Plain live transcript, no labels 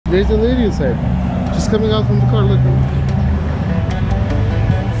There's a lady inside. She's coming out from the car, look.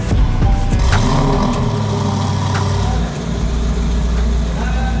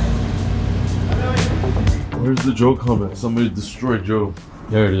 Where's the Joe comment? Somebody destroyed Joe.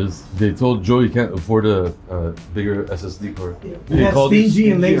 There it is. They told Joe he can't afford a bigger SSD card. They called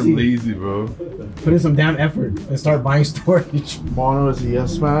stingy and lazy, bro. Put in some damn effort and start buying storage. Mono is a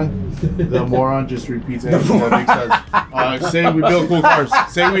yes man. The moron just repeats anything that makes sense. Say we build cool cars.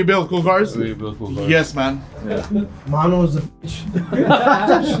 Say we build cool cars. We build cool cars. Yes, man. Yeah. Mono is a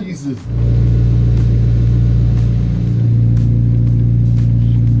bitch. Jesus.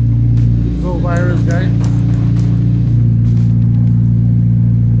 Go virus, guy.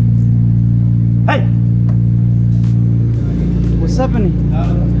 Hey! What's happening?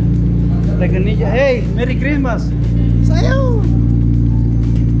 Like a ninja. Hey, Merry Christmas! Sayo!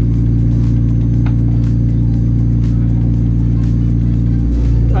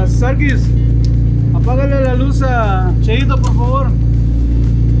 Sarkis, apágale la luz a Cheito, por favor.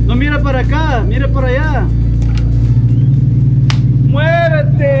 No mira para acá, mira para allá.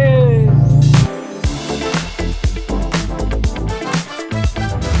 ¡Muévete!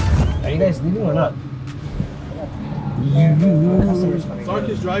 Are you guys leaving or not?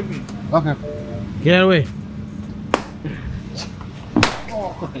 Sarkis, drive me. Okay. Get out of the way.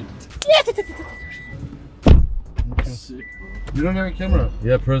 Sick, bro. You don't have a camera.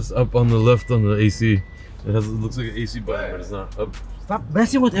 Yeah, press up on the left on the AC. It looks like an AC button, but it's not up. Stop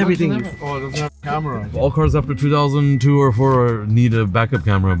messing with everything. Oh, it doesn't have a camera. All cars after 2002 or 4 need a backup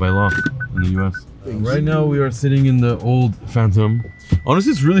camera by law in the US. Right now we are sitting in the old Phantom.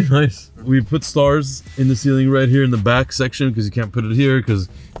 Honestly, it's really nice. We put stars in the ceiling right here in the back section because you can't put it here because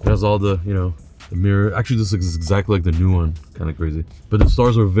it has all the, you know, the mirror. Actually, this looks exactly like the new one. Kind of crazy. But the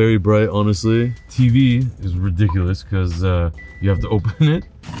stars are very bright, honestly. TV is ridiculous because you have to open it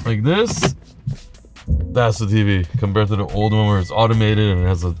like this. That's the TV compared to the old one where it's automated and it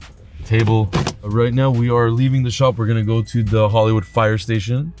has a table. Right now we are leaving the shop. We're gonna go to the Hollywood fire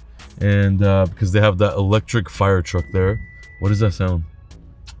station, and because they have that electric fire truck there. What does that sound?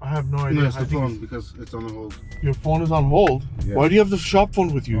 I have no idea. No, it's the phone because it's on hold. Your phone is on hold? Yeah. Why do you have the shop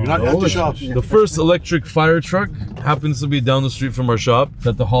phone with you? You're not at the shop. The first electric fire truck happens to be down the street from our shop. It's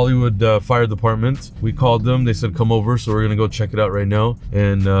at the Hollywood Fire Department. We called them. They said come over, so we're gonna go check it out right now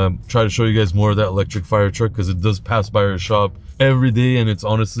and try to show you guys more of that electric fire truck because it does pass by our shop every day and it's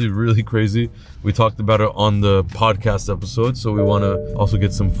honestly really crazy. We talked about it on the podcast episode, so we want to also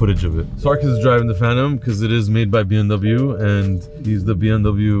get some footage of it. Sarkis is driving the Phantom because it is made by BMW and he's the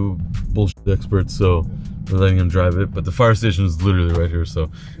BMW bullshit expert, so we're letting him drive it. But the fire station is literally right here,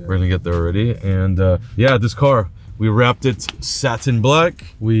 so we're gonna get there already. And yeah, this car, we wrapped it satin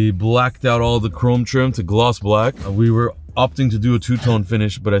black. We blacked out all the chrome trim to gloss black. We were opting to do a two-tone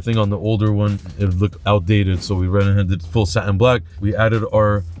finish, but I think on the older one it looked outdated, so we ran ahead and did full satin black. We added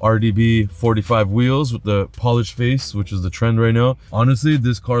our RDB 45 wheels with the polished face, which is the trend right now. Honestly,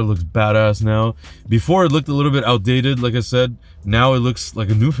 this car looks badass now. Before it looked a little bit outdated, like I said. Now it looks like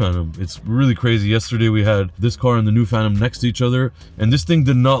a new Phantom. It's really crazy. Yesterday we had this car and the new Phantom next to each other, and this thing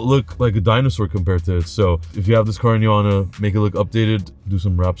did not look like a dinosaur compared to it. So if you have this car and you want to make it look updated, do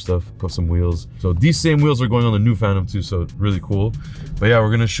some wrap stuff, put some wheels. So these same wheels are going on the new Phantom too, so really cool. But yeah,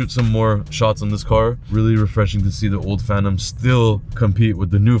 we're gonna shoot some more shots on this car. Really refreshing to see the old Phantom still compete with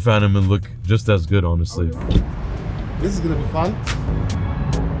the new Phantom and look just as good, honestly. This is gonna be fun.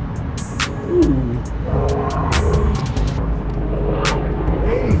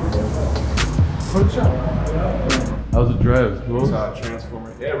 How's it drive? Cool?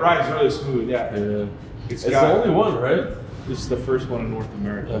 Transformer. Yeah, it rides really smooth. Yeah. It's the only one, right? This is the first one in North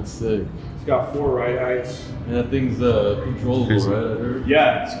America. That's sick. It's got 4 ride heights. And that thing's controllable, right? I heard.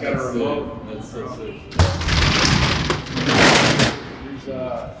 Yeah, it's got a remote. That's so sick. There's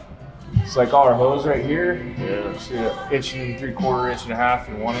it's like all our hose right here. Yeah. See an 1.75 inch, 1.5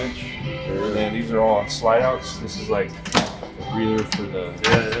 and 1 inch. And then these are all on slide outs. This is like a breather for the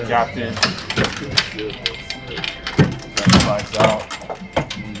captain. That slides out.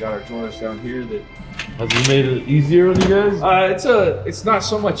 And we got our drawers down here that. Has it made it easier on you guys? It's not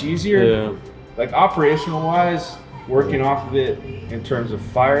so much easier. Yeah. Like operational wise, working off of it in terms of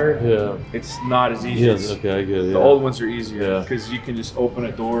fire, it's not as easy. Yes, okay, I get it. The old ones are easier because you can just open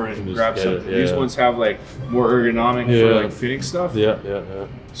a door and grab something. These ones have like more ergonomic for like fitting stuff. Yeah.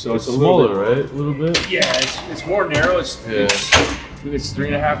 So it's a smaller, little bit, right? A little bit. Yeah, it's more narrow. It's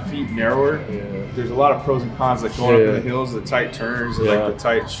 3.5 feet narrower. Yeah. There's a lot of pros and cons, like going up in the hills, the tight turns, and like the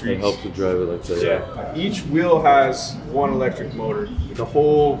tight streets. It helps to drive it like that. Yeah. Each wheel has one electric motor. The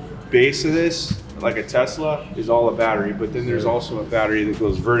whole base of this like a Tesla, is all a battery. But then there's also a battery that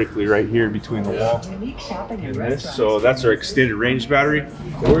goes vertically right here between the wall and this. So that's our extended range battery.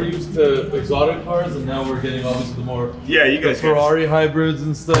 We're used to exotic cars, and now we're getting obviously the more You guys Ferrari hybrids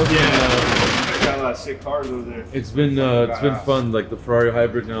and stuff. Yeah, I got a lot of sick cars over there. It's been fun. Like the Ferrari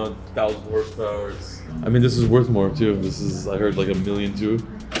hybrid now, 1,000 horsepower. I mean, this is worth more too. This is, I heard, like $1 million too.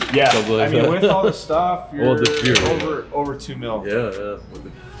 Yeah, like I mean, with all the stuff, you're over $2 million. Yeah.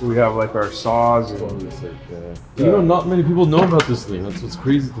 We have like our saws. You know, not many people know about this thing. That's what's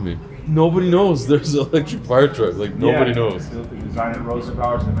crazy to me. Nobody knows there's an electric fire truck. Like nobody knows. The design and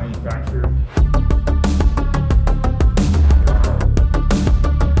Rosenbauer is the manufacturer.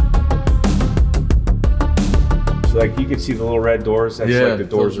 So like you can see the little red doors. That's like the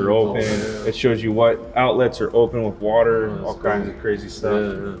doors are open. It shows you what outlets are open with water, all kinds of crazy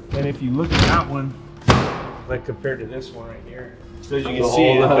stuff. And if you look at that one, like compared to this one right here, so as you can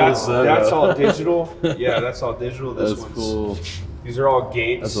see, that's all digital. Yeah, that's all digital. This one's cool. These are all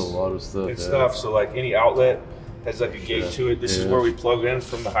gates. That's a lot of stuff. And stuff. So like any outlet has like a gate to it. This is where we plug in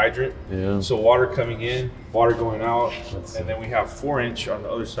from the hydrant. So water coming in, water going out, and then we have 4-inch on the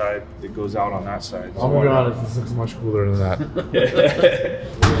other side that goes out on that side. I'm gonna be honest, this looks much cooler than that.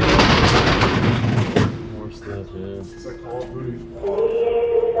 More stuff, It's like Call of Duty.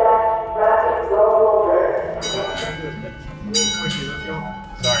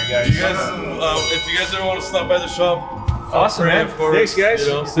 Sorry guys. If you guys ever want to stop by the shop, awesome, man. Of course, thanks, guys.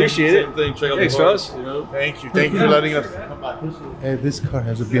 You know, appreciate it. Thing. Check out Thanks, the fellas. cars, you know? Thank you for letting us. Hey, this car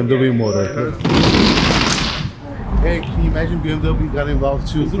has a BMW motor. Hey, can you imagine BMW got involved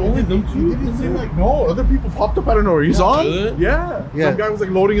too? Is it only them two? It didn't seem like no. Other people popped up out of nowhere. He's on. Really? Yeah. Some guy was like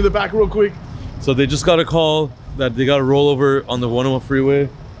loading in the back real quick. So they just got a call that they got a rollover on the 101 freeway,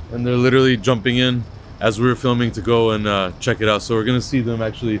 and they're literally jumping in as we were filming to go and check it out. So we're gonna see them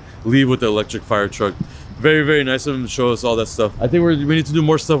actually leave with the electric fire truck. Very, very nice of them to show us all that stuff. I think we need to do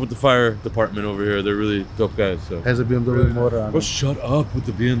more stuff with the fire department over here. They're really dope guys. So Has a BMW motor on bro, it. shut up with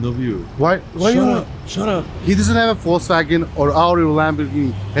the BMW. Why Shut up. He doesn't have a Volkswagen or Audi or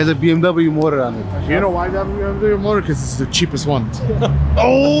Lamborghini. Has a BMW motor on it. You know why that BMW motor? Because it's the cheapest one.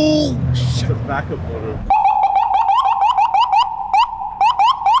 Oh! It's a backup motor.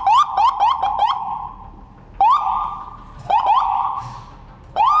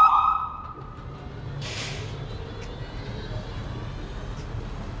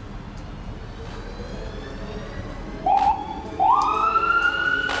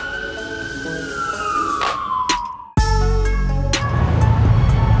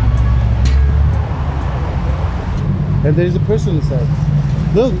 And there's a person inside.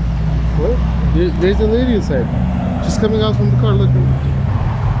 Look. What? There's a lady inside. She's coming out from the car looking.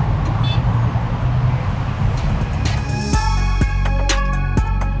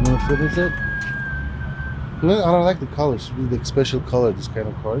 You know what it said? I don't like the colors. It should be like special color, this kind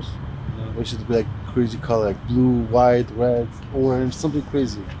of cars. It should be like crazy color, like blue, white, red, orange, something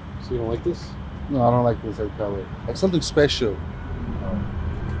crazy. So you don't like this? No, I don't like this color. Like something special.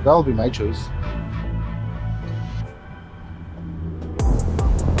 That would be my choice.